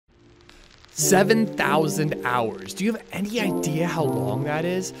7,000 hours. Do you have any idea how long that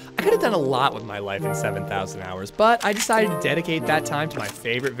is? I could have done a lot with my life in 7,000 hours, but I decided to dedicate that time to my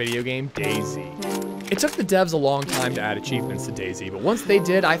favorite video game, DayZ. It took the devs a long time to add achievements to DayZ, but once they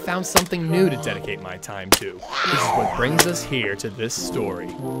did, I found something new to dedicate my time to. This is what brings us here to this story.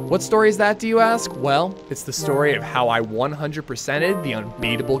 What story is that, do you ask? Well, it's the story of how I 100%ed the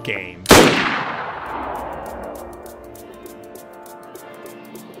unbeatable game.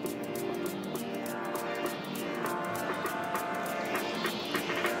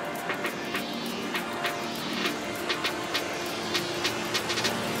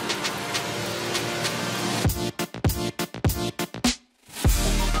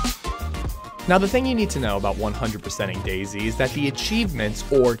 Now, the thing you need to know about 100%ing DayZ is that the achievements,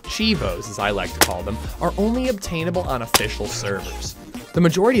 or Chivos as I like to call them, are only obtainable on official servers. The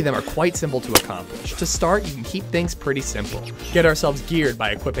majority of them are quite simple to accomplish. To start, you can keep things pretty simple. Get ourselves geared by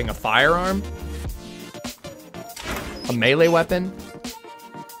equipping a firearm, a melee weapon,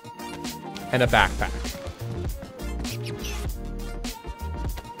 and a backpack.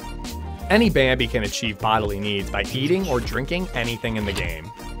 Any Bambi can achieve bodily needs by eating or drinking anything in the game.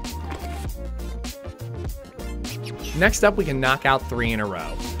 Next up, we can knock out 3 in a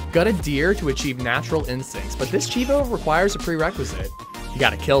row. Gut a deer to achieve natural instincts, but this Chivo requires a prerequisite. You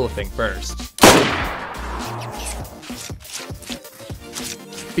gotta kill the thing first.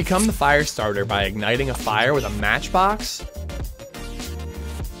 Become the fire starter by igniting a fire with a matchbox,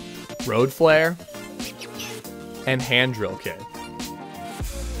 road flare, and hand drill kit.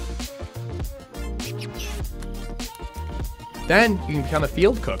 Then, you can become a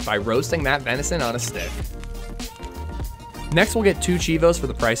field cook by roasting that venison on a stick. Next, we'll get 2 Chivos for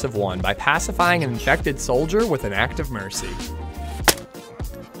the price of 1 by pacifying an infected soldier with an act of mercy.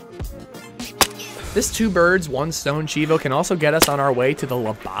 This 2 birds, 1 stone Chivo can also get us on our way to the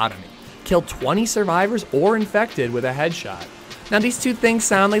lobotomy. Kill 20 survivors or infected with a headshot. Now, these 2 things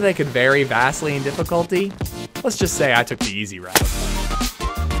sound like they could vary vastly in difficulty. Let's just say I took the easy route.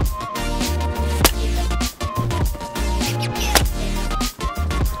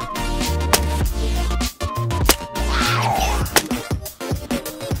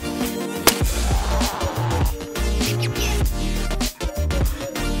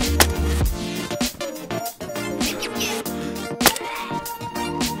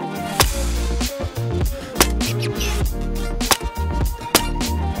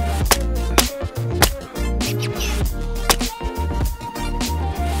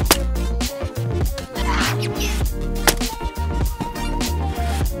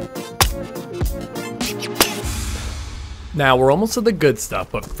 Now, we're almost to the good stuff,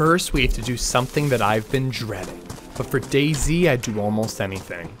 but first we have to do something that I've been dreading. But for DayZ, I'd do almost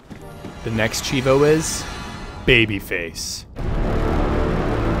anything. The next Chivo is Babyface.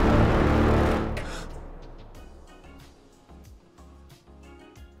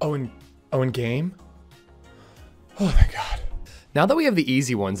 Oh, in game? Oh my god. Now that we have the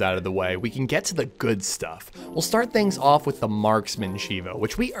easy ones out of the way, we can get to the good stuff. We'll start things off with the Marksman Chivo,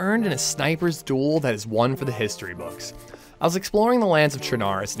 which we earned in a sniper's duel that is one for the history books. I was exploring the lands of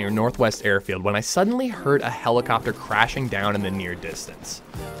Trinaris near Northwest Airfield when I suddenly heard a helicopter crashing down in the near distance.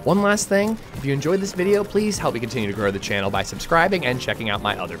 One last thing, if you enjoyed this video, please help me continue to grow the channel by subscribing and checking out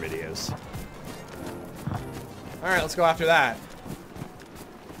my other videos. Alright, let's go after that.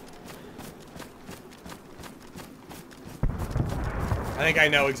 I think I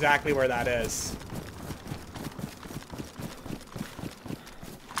know exactly where that is.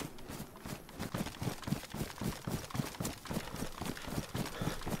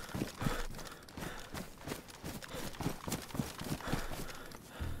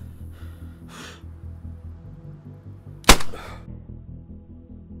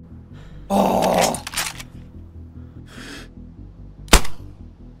 Oh!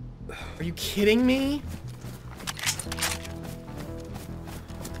 Are you kidding me?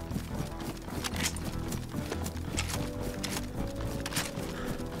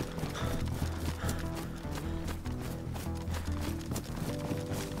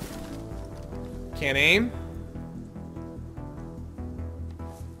 Can't aim?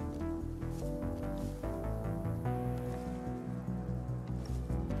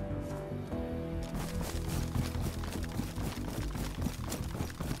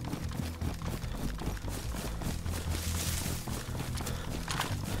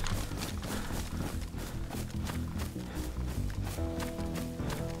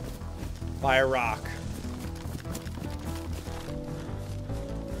 By a rock.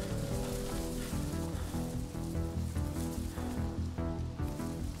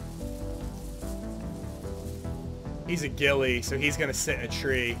 He's a ghillie, so he's gonna sit in a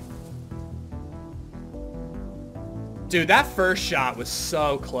tree. Dude, that first shot was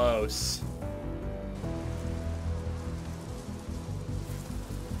so close.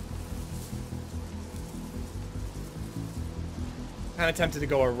 Kind of tempted to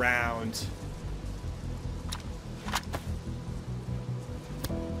go around.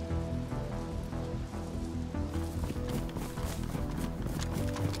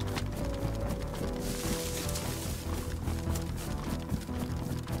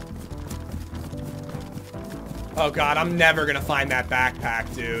 Oh god, I'm never gonna find that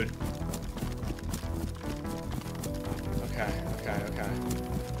backpack, dude. Okay, okay, okay.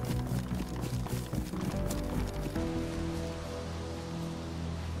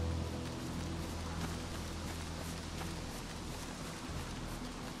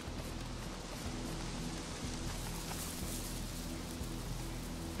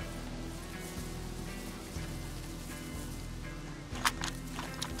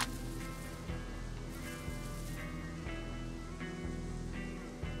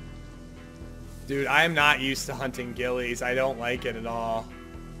 Dude, I am not used to hunting ghillies. I don't like it at all.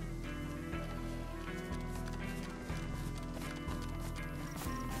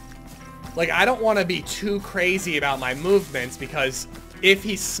 Like, I don't want to be too crazy about my movements because if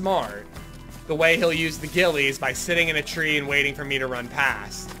he's smart, the way he'll use the ghillie is by sitting in a tree and waiting for me to run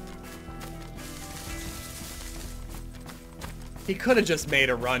past. He could have just made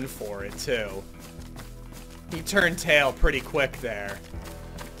a run for it, too. He turned tail pretty quick there.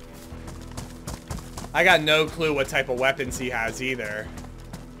 I got no clue what type of weapons he has either.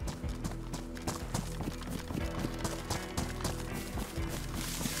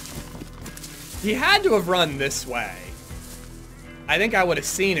 He had to have run this way. I think I would have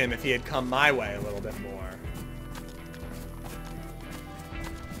seen him if he had come my way a little bit more.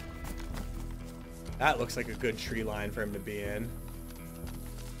 That looks like a good tree line for him to be in.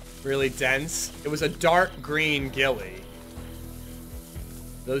 Really dense. It was a dark green ghillie.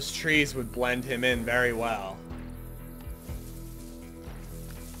 Those trees would blend him in very well.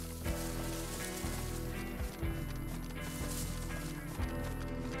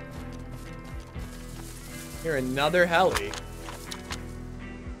 Here, another heli.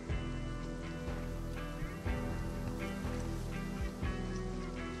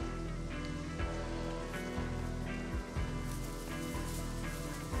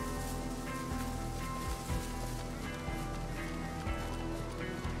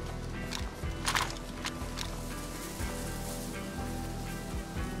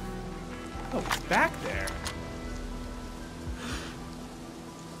 Oh, it's back there.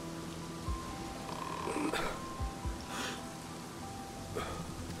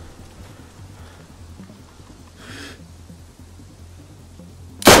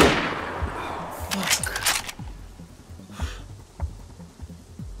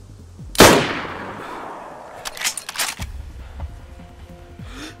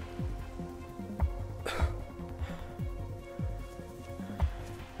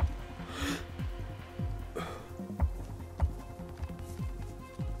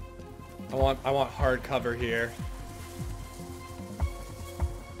 I want hard cover here.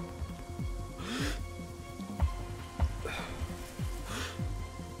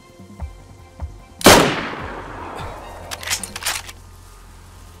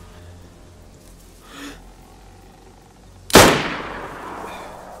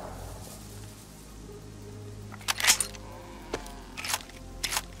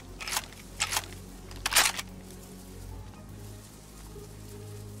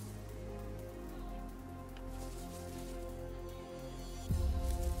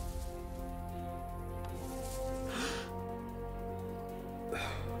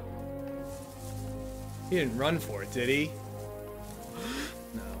 He didn't run for it, did he?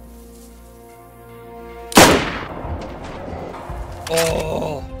 No.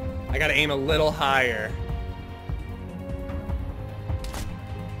 Oh! I gotta aim a little higher.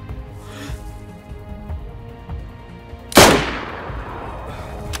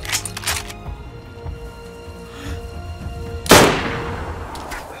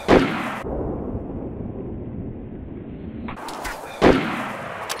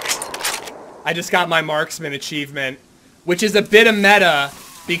 I just got my marksman achievement, which is a bit of meta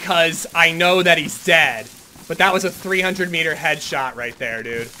because I know that he's dead. But that was a 300-meter headshot right there,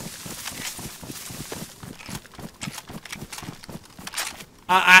 dude.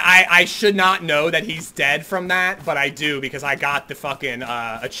 I should not know that he's dead from that, but I do because I got the fucking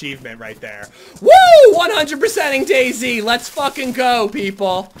achievement right there. Woo! 100%ing DayZ. Let's fucking go,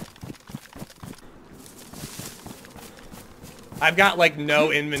 people. I've got, like,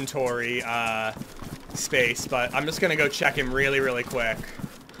 no inventory, space, but I'm just gonna go check him really, really quick.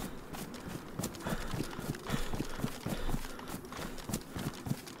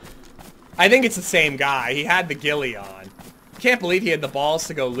 I think it's the same guy. He had the ghillie on. Can't believe he had the balls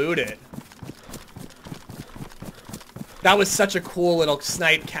to go loot it. That was such a cool little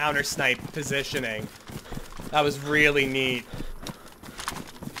snipe, counter snipe positioning. That was really neat.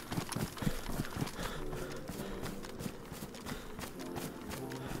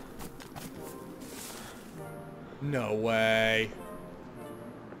 No way.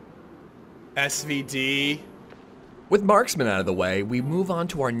 SVD. With Marksman out of the way, we move on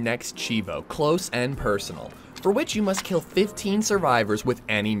to our next Chivo, Close and Personal, for which you must kill 15 survivors with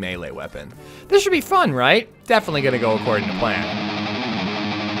any melee weapon. This should be fun, right? Definitely gonna go according to plan.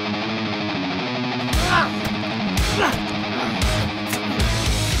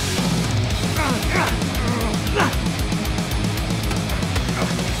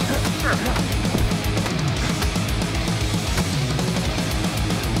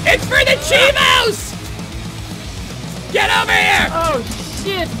 It's for the Chivos! Get over here! Oh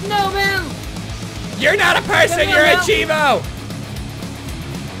shit, no man! You're not a person, you're a Chivo!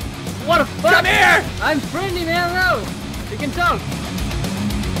 What the fuck? Come here! I'm friendly man, no! We can talk!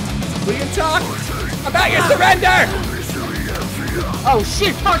 We can talk about your surrender! Oh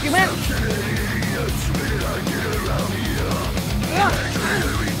shit, fuck you man!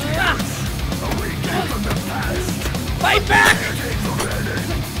 Fight back!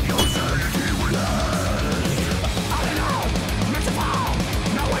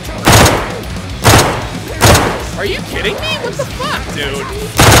 Are you kidding me? What the fuck, dude?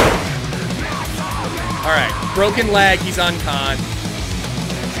 Alright, broken leg, he's uncon.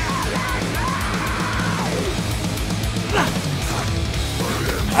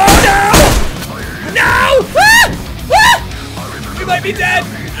 Oh no! No! Ah! Ah! We might be dead!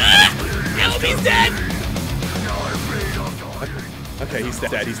 Ah! Help, he's dead! Okay, he's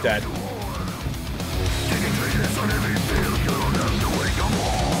dead, he's dead.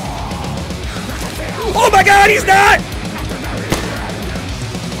 Oh my god, he's not!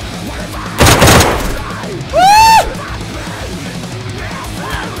 Woo!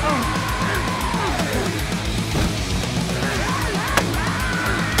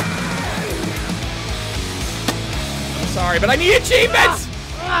 I'm sorry, but I need achievements!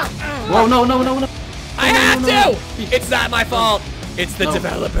 Whoa, no. I have to! It's not my fault. It's the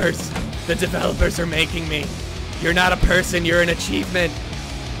developers. The developers are making me. You're not a person, you're an achievement.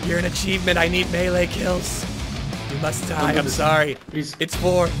 You're an achievement. I need melee kills. You must die. I'm sorry. Please. It's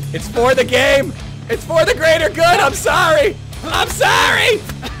for the game. It's for the greater good. I'm sorry. I'm sorry.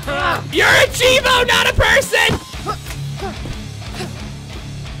 You're a Chivo, not a person.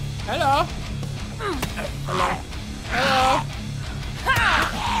 Hello. Hello.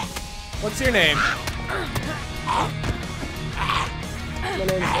 Hello. What's your name? My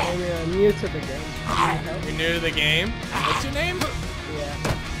name's Amy, I'm new to the game. You're new to the game. What's your name?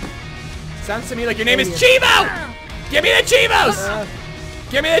 Yeah. Sounds to me like your name is Chivo! Give me the Chivos!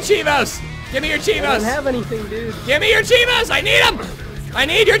 Give me the Chivos! Give me your I Chivos! don't have anything, dude. Give me your Chivos! I need them! I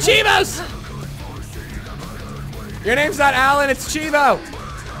need your Chivos! Your name's not Alan, it's Chivo!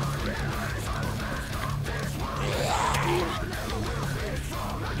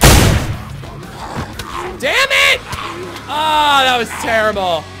 Damn it! Oh, that was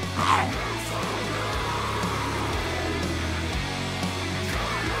terrible.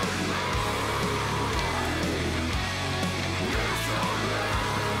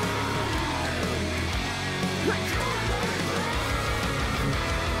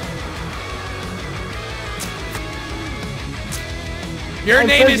 Your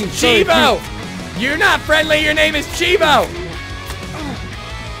name is Chivo! You're not friendly, your name is Chivo!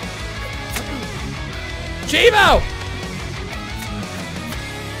 Chivo!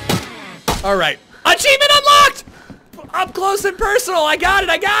 Alright. Achievement unlocked! Up close and personal, I got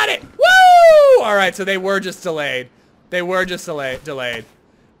it! Woo! Alright, so they were just delayed. Delayed.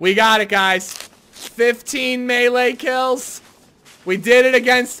 We got it, guys. 15 melee kills. We did it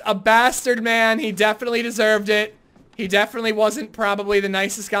against a bastard man. He definitely deserved it. He definitely wasn't probably the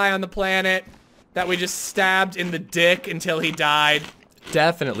nicest guy on the planet that we just stabbed in the dick until he died.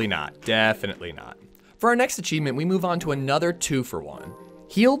 Definitely not. For our next achievement, we move on to another 2-for-1.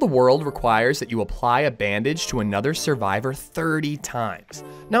 Heal the World requires that you apply a bandage to another survivor 30 times.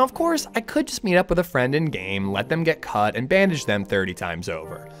 Now, of course, I could just meet up with a friend in game, let them get cut, and bandage them 30 times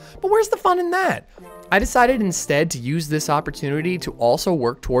over. But where's the fun in that? I decided instead to use this opportunity to also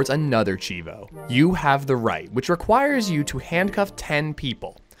work towards another Chivo. You Have the Right, which requires you to handcuff 10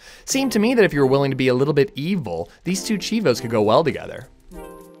 people. Seemed to me that if you were willing to be a little bit evil, these two Chivos could go well together.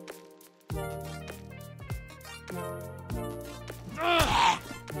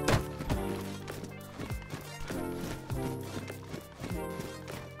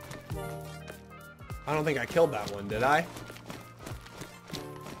 I don't think I killed that one, did I?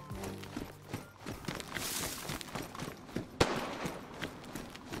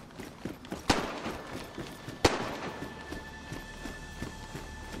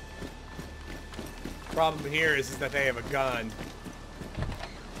 Problem here is that they have a gun.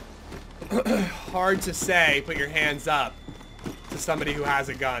 Hard to say, put your hands up to somebody who has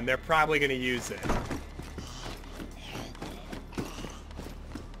a gun. They're probably going to use it.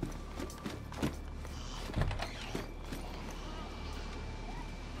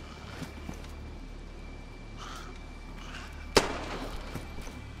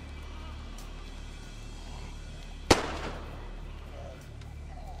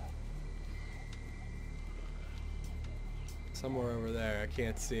 Somewhere over there. I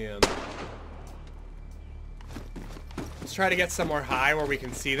can't see him. Let's try to get somewhere high where we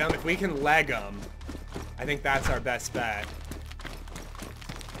can see them. If we can leg them, I think that's our best bet.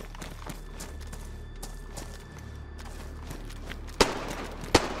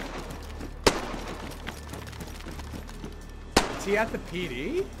 Is he at the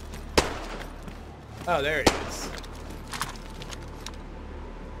PD? Oh, there he is.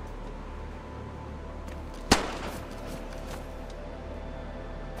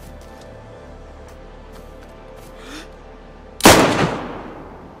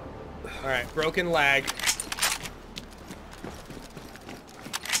 Alright, broken leg.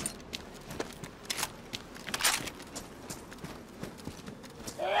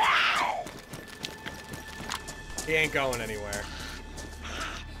 He ain't going anywhere.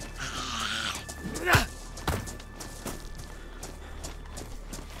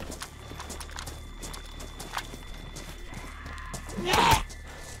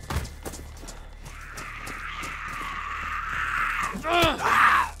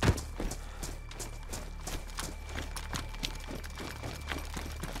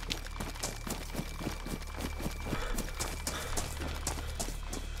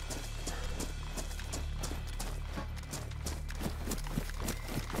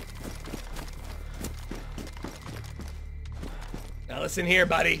 Now listen here,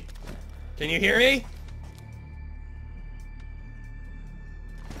 buddy. Can you hear me?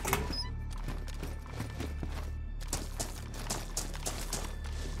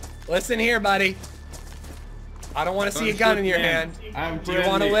 Listen here, buddy. I don't want to see a gun in your hand. Do you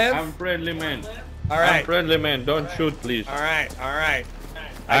want to live? I'm friendly man. All right. I'm friendly man. Don't shoot, please. All right. All right.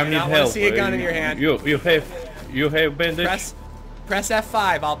 I do need not help. want to see a gun in your hand. You have bandage. Press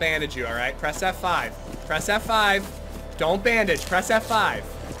F5. I'll bandage you. All right. Press F5. Press F5. Don't bandage. Press F5.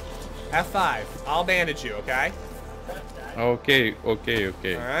 F5. I'll bandage you. Okay. Okay.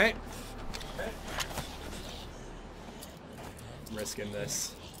 All right. I'm risking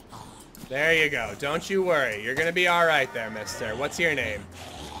this. There you go. Don't you worry. You're gonna be all right there, mister. What's your name?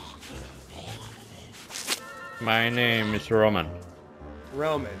 My name is Roman.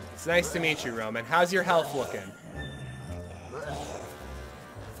 Roman. It's nice to meet you, Roman. How's your health looking?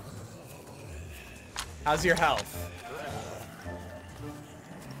 How's your health?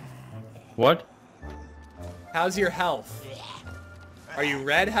 What? How's your health? Are you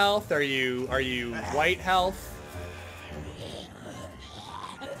red health? Are you white health?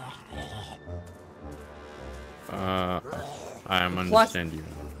 I understand you.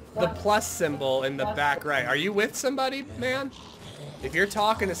 The plus symbol in the back right. Are you with somebody, man? If you're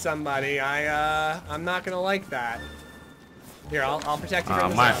talking to somebody, I'm not gonna like that. Here, I'll protect you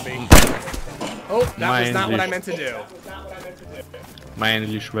from the zombie. Oh, that was not what I meant to do. My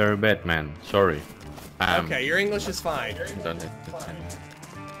English very bad, man. Sorry. Okay, your English is fine.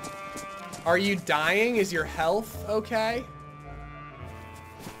 Are you dying? Is your health okay?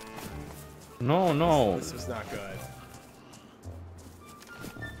 No. This was not good.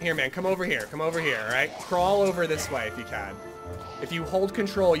 Here, man, come over here. Come over here, all right? Crawl over this way if you can. If you hold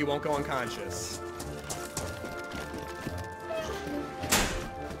control, you won't go unconscious.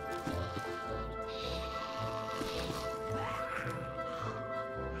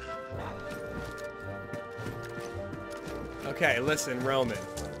 Okay, listen, Roman.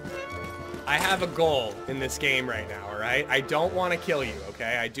 I have a goal in this game right now, alright? I don't want to kill you,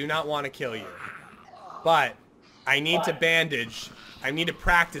 okay? I do not want to kill you. But I need to bandage. I need to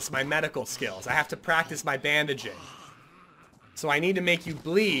practice my medical skills. I have to practice my bandaging. So I need to make you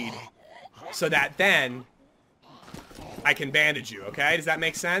bleed so that then I can bandage you, okay? Does that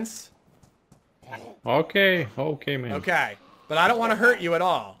make sense? Okay, man. Okay. But I don't want to hurt you at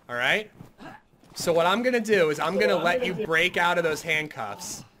all, alright? So what I'm going to do is I'm going to let you break out of those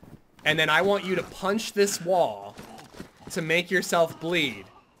handcuffs. And then I want you to punch this wall to make yourself bleed.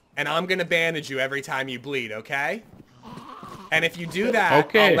 And I'm going to bandage you every time you bleed, okay? And if you do that,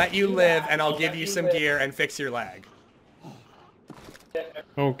 I'll let you live and I'll give you some gear and fix your leg.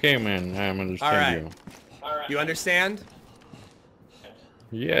 Okay, man. I understand you. You understand?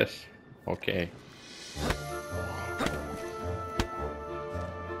 Yes. Okay.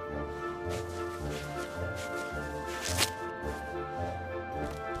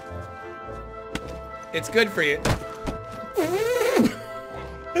 It's good for you.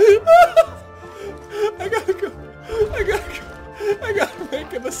 I gotta go. I gotta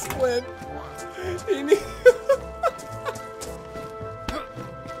make him a splint.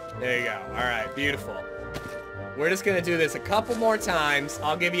 There you go. Alright, beautiful. We're just gonna do this a couple more times.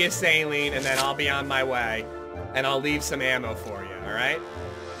 I'll give you a saline and then I'll be on my way. And I'll leave some ammo for you, alright?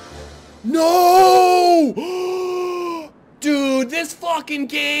 No! Dude, this fucking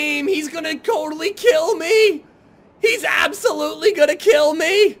game, he's gonna totally kill me! He's absolutely gonna kill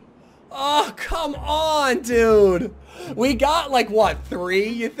me! Oh, come on, dude! We got like, what, 3,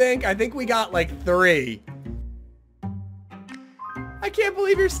 you think? I think we got like 3. I can't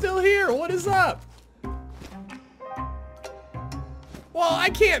believe you're still here. What is up? Well, I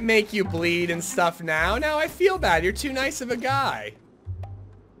can't make you bleed and stuff now. Now I feel bad. You're too nice of a guy.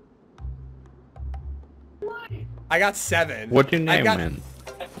 I got 7. What's your name, man?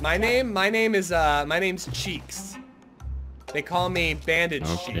 My name's Cheeks. They call me Bandage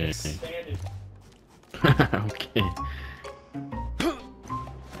Cheeks. Okay.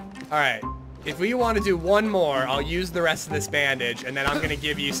 Alright. If we want to do one more, I'll use the rest of this bandage, and then I'm gonna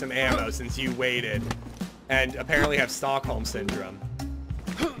give you some ammo since you waited. And apparently have Stockholm Syndrome.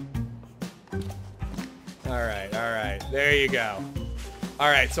 Alright, alright. There you go.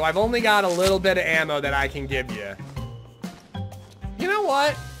 Alright, so I've only got a little bit of ammo that I can give you. You know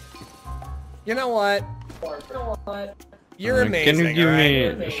what? You know what? You're amazing, Can you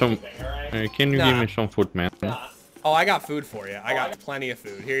give me some... can you give me some food, man? Oh, I got food for you. I got plenty of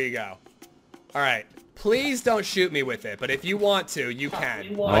food. Here you go. Alright. Please don't shoot me with it, but if you want to, you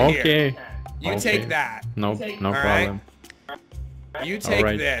can. Okay. Here. You take that. No problem. You take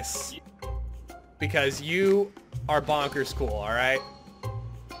this. Because you are bonkers cool, alright?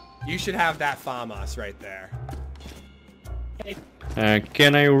 You should have that FAMAS right there.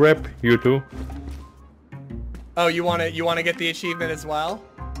 Can I rep you too? Oh, you wanna get the achievement as well?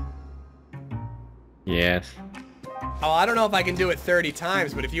 Yes. Oh, I don't know if I can do it 30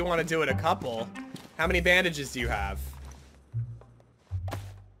 times, but if you want to do it a couple, how many bandages do you have?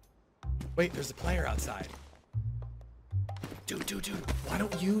 Wait, there's a player outside. Dude, why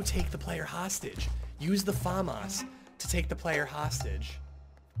don't you take the player hostage? Use the FAMAS to take the player hostage.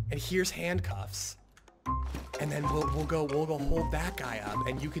 And here's handcuffs. And then we'll go hold that guy up,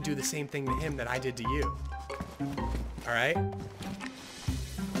 and you can do the same thing to him that I did to you. Alright?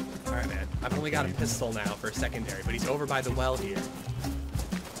 Alright, man. I've only got a pistol now for a secondary, but he's over by the well here.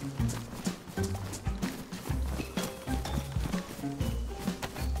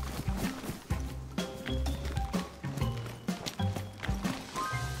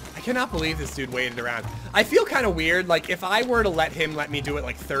 I cannot believe this dude waited around. I feel kind of weird. Like, if I were to let me do it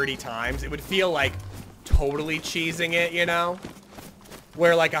like 30 times, it would feel like totally cheesing it, you know?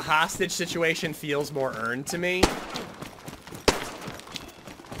 Where like a hostage situation feels more earned to me.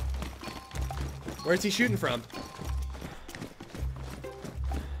 Where's he shooting from?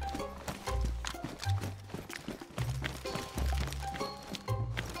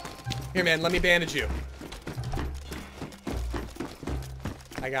 Here, man, let me bandage you.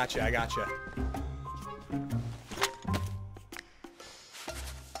 I gotcha.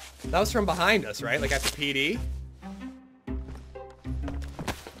 That was from behind us, right? Like at the PD?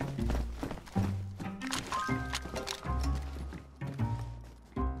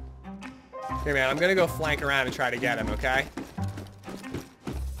 Here, man, I'm gonna go flank around and try to get him, okay?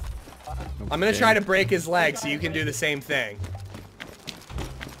 I'm gonna try to break his leg so you can do the same thing.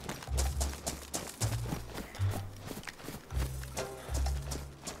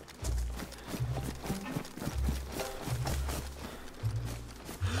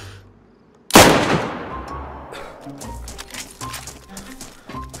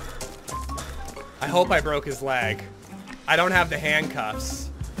 I hope I broke his leg. I don't have the handcuffs.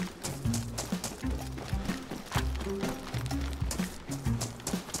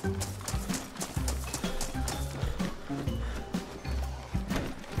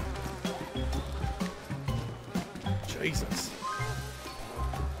 Jesus.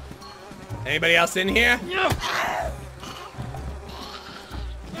 Anybody else in here?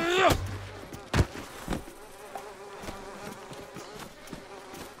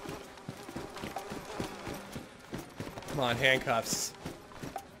 Come on, handcuffs.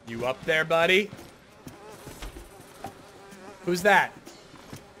 You up there, buddy? Who's that?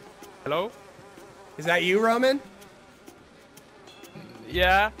 Hello? Is that you, Roman?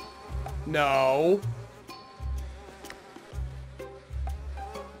 Yeah. No.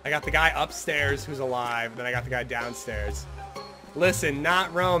 I got the guy upstairs who's alive, then I got the guy downstairs. Listen,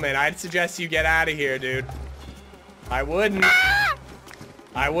 not Roman. I'd suggest you get out of here, dude. I wouldn't.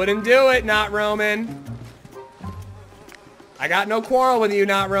 I wouldn't do it, not Roman. I got no quarrel with you,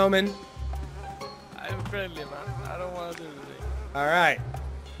 not Roman. I'm friendly, man. I don't want to do anything. Alright.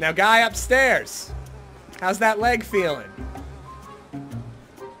 Now, guy upstairs. How's that leg feeling?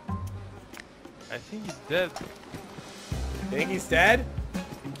 I think he's dead. Think he's dead?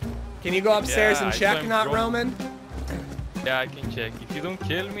 Can you go upstairs Yeah, and I check, saw him not drunk. Roman? Yeah, I can check. If you don't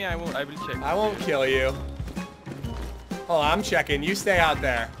kill me, I will check. I won't kill you. Oh, I'm checking. You stay out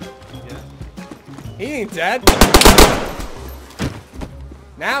there. Yeah. He ain't dead.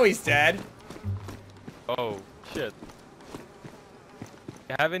 Now he's dead. Oh, shit.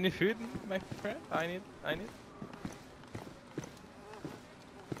 You have any food, my friend? I need.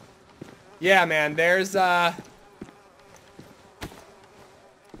 Yeah, man, there's a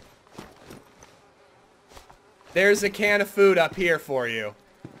can of food up here for you.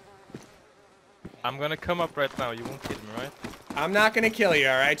 I'm gonna come up right now. You won't kill me, right? I'm not gonna kill you,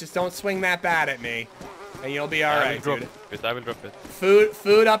 alright? Just don't swing that bat at me. And you'll be alright, dude. I will drop it.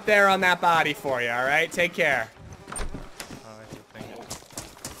 Food up there on that body for you, alright? Take care. Alright, thank you.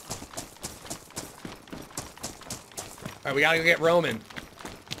 Alright, we gotta go get Roman.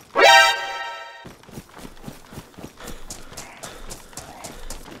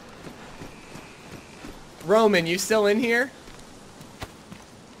 Roman, you still in here?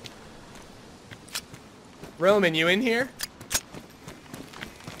 Roman, you in here?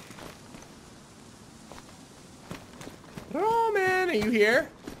 Roman, are you here?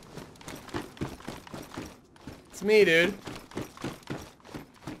 It's me, dude.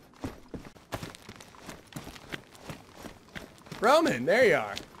 Roman, there you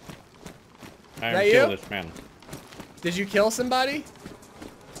are. I'm that kill you? this man. Did you kill somebody?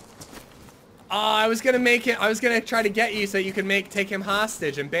 Oh, I was gonna try to get you so you could take him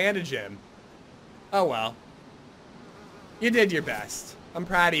hostage and bandage him. Oh well. You did your best. I'm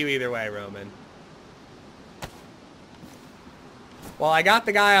proud of you either way, Roman. Well, I got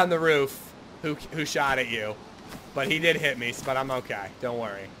the guy on the roof who shot at you, but he did hit me, but I'm okay. Don't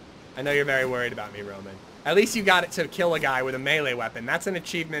worry. I know you're very worried about me, Roman. At least you got it to kill a guy with a melee weapon. That's an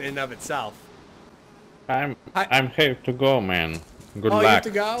achievement in and of itself. I'm here to go, man. Good Oh, luck. you have to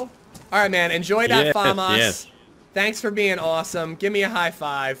go? All right, man. Enjoy that, Yes, Famos. yes. Thanks for being awesome. Give me a high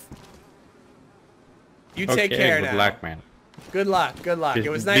five. You take care now. Good luck, man. Good luck. Good luck. Be- It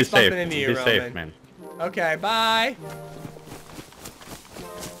was be nice bumping safe. into you, Be Roman. safe, man. Okay, bye.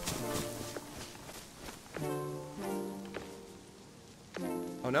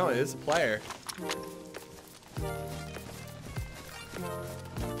 Oh no, it is a player.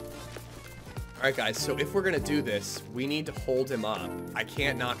 Alright guys, so if we're gonna do this, we need to hold him up. I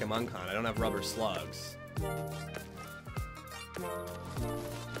can't knock him uncon. I don't have rubber slugs.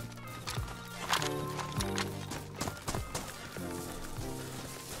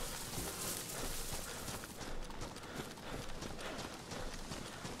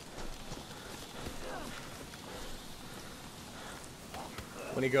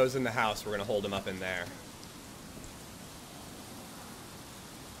 When he goes in the house, we're gonna hold him up in there.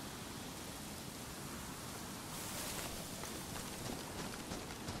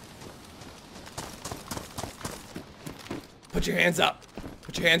 Put your hands up.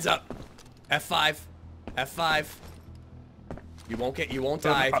 Put your hands up. F5. F5. You won't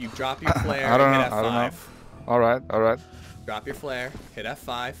die if you drop your flare I don't and know. hit I don't know. F5. All right. All right. Drop your flare. Hit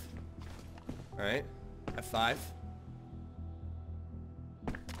F5. Alright. F5.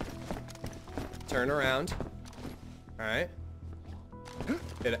 Turn around. Alright.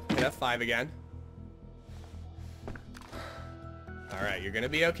 Hit F5 again. Alright, you're gonna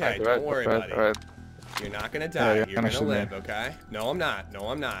be okay. All Don't worry, buddy. All right. You're not gonna die. you're You're gonna gonna shoot me. live, okay? No, I'm not. No,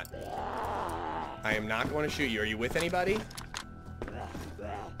 I'm not. I am not going to shoot you. Are you with anybody?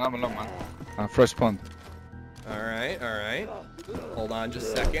 I'm alone, man. First point. Alright, alright. Hold on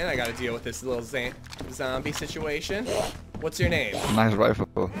just a second. I gotta deal with this little zombie situation. What's your name? Nice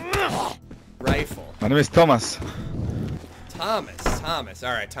rifle. Rifle. My name is Thomas. Thomas.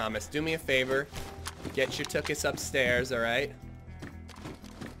 Alright, Thomas, do me a favor. Get your tuchus upstairs, alright?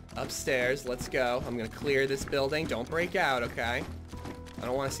 Upstairs, let's go. I'm gonna clear this building. Don't break out, okay? I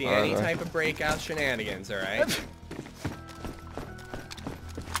don't want to see any type of breakout shenanigans, alright?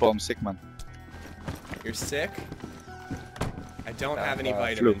 Oh, I'm sick, man. You're sick? I don't have any flu.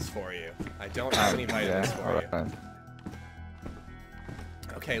 vitamins for you. I don't have any vitamins for you. Alright.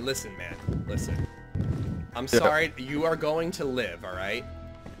 Okay, listen, man. Listen. I'm sorry. You are going to live, all right?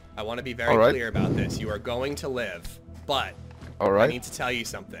 I want to be very clear about this. You are going to live, but I need to tell you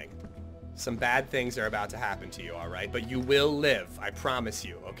something. Some bad things are about to happen to you, all right? But you will live. I promise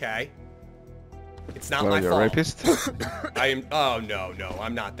you, okay? It's not my you're fault. a rapist? I am. Oh no,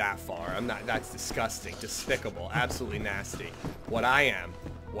 I'm not that far. I'm not. That's disgusting, despicable, absolutely nasty. What I am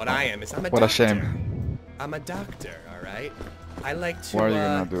is I'm a doctor. What a shame. I'm a doctor, all right? I like to. What are you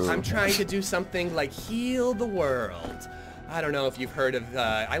gonna do? I'm trying to do something like heal the world. I don't know if you've heard of.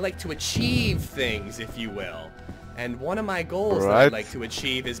 I like to achieve things, if you will. And one of my goals that I'd like to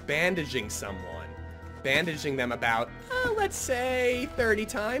achieve is bandaging someone, bandaging them about, let's say, 30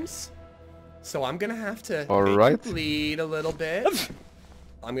 times. So I'm gonna have to make you bleed a little bit.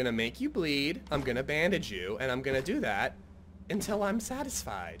 I'm gonna make you bleed. I'm gonna bandage you, and I'm gonna do that until I'm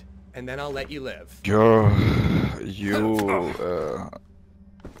satisfied, and then I'll let you live.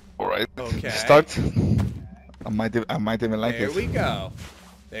 Alright. Okay. Start. I might even like it. There we go.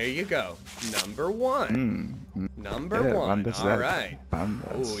 There you go. Number one. Number one. All right.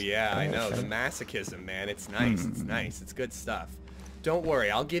 Oh yeah, I know the masochism, man. It's nice. It's nice. It's good stuff. Don't worry,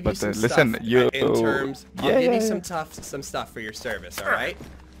 I'll give you some stuff in terms. I'll give you some stuff for your service. All right.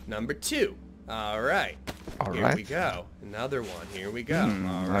 Number two. All right. Here we go. Another one. Here we go.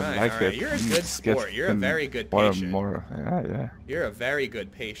 All right. Like all right. You're a good sport. You're a very good patient. Yeah. You're a very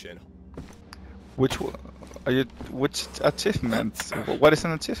good patient. Which achievement? What is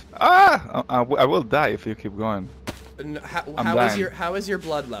an achievement? I will die if you keep going. How is your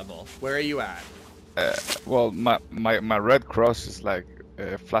blood level? Where are you at? Well, my red cross is like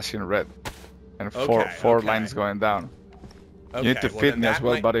flashing red, and four lines going down. You need to feed me as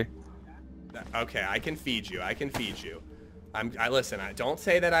well, buddy. Okay, I can feed you. I can feed you. Listen. Don't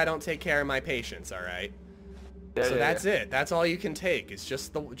say that I don't take care of my patients. All right. So that's it. That's all you can take. It's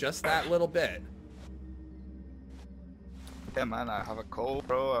just that little bit. Yeah, man. I have a cold,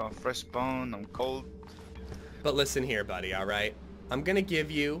 bro. I'm fresh bone. I'm cold. But listen here, buddy. All right. I'm gonna give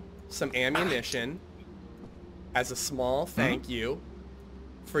you some ammunition as a small thank you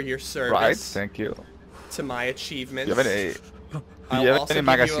for your service. Right. Thank you. To my achievements. Do you have any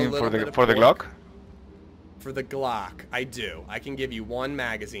magazine for the Glock? For the Glock, I do. I can give you one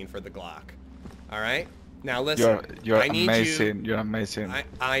magazine for the Glock. All right. Now listen. You're amazing. You're amazing.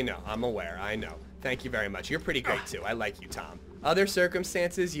 I know. I'm aware. I know. Thank you very much. You're pretty great too. I like you, Tom. Other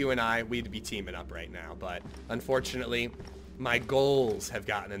circumstances, you and we'd be teaming up right now, but unfortunately, my goals have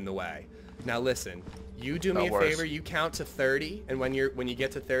gotten in the way. Now listen. You do me a favor. You count to 30, and when you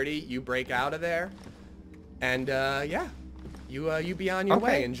get to 30, you break out of there, and yeah. You be on your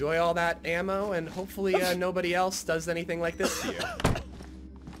way. Enjoy all that ammo, and hopefully nobody else does anything like this to you.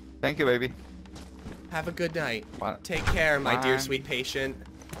 Thank you, baby. Have a good night. Take care, my dear sweet patient.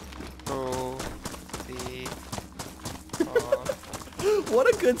 Oh,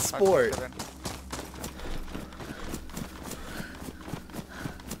 what a good sport.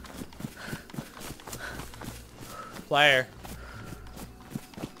 Player.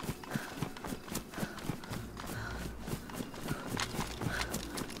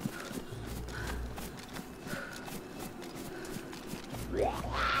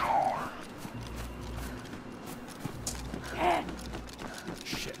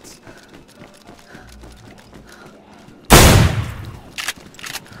 Shit.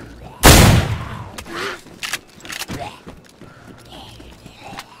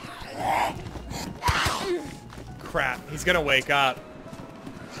 Crap, he's gonna wake up.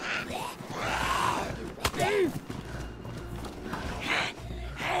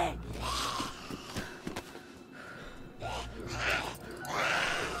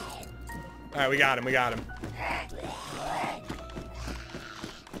 Alright, we got him, we got him.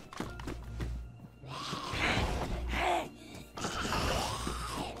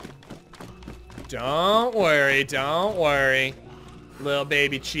 Don't worry, little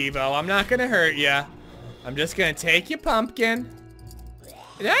baby Chivo. I'm not gonna hurt ya. I'm just gonna take your pumpkin.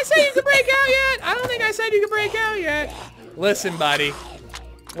 Did I say you could break out yet? I don't think I said you could break out yet. Listen, buddy.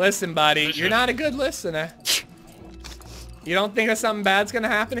 Listen, buddy. You're not a good listener. You don't think that something bad's gonna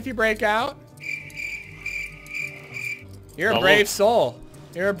happen if you break out? You're a brave soul.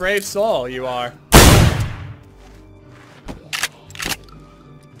 You're a brave soul, you are.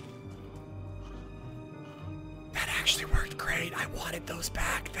 That actually worked great. I wanted those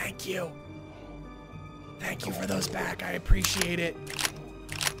back. Thank you. Thank you for those back. I appreciate it.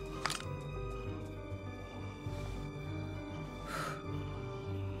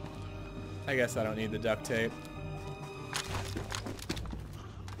 I guess I don't need the duct tape.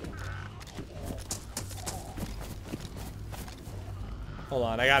 Hold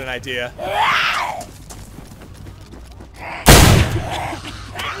on, I got an idea.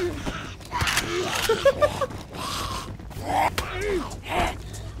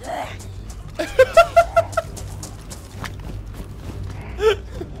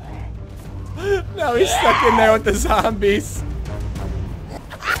 Now he's stuck in there with the zombies.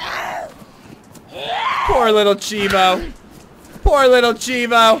 Poor little Chivo. Poor little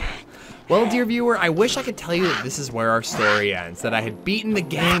Chivo. Well, dear viewer, I wish I could tell you that this is where our story ends, that I had beaten the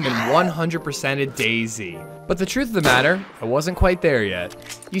game and 100%ed DayZ. But the truth of the matter, I wasn't quite there yet.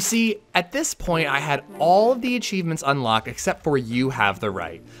 You see, at this point, I had all of the achievements unlocked except for You Have the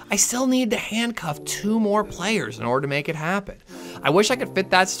Right. I still need to handcuff 2 more players in order to make it happen. I wish I could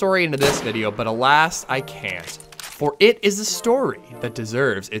fit that story into this video, but alas, I can't. For it is a story that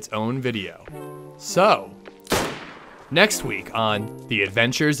deserves its own video. So, next week on The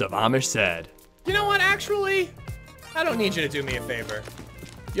Adventures of AmishZed. You know what, actually, I don't need you to do me a favor.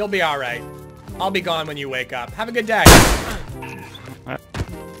 You'll be all right. I'll be gone when you wake up. Have a good day.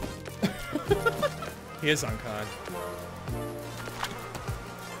 He is on con.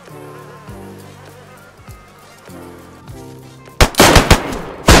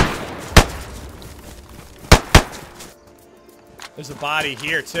 There's a body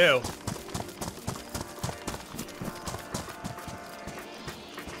here, too.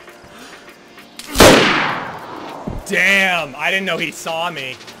 Damn, I didn't know he saw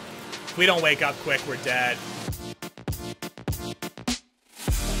me. If we don't wake up quick, we're dead.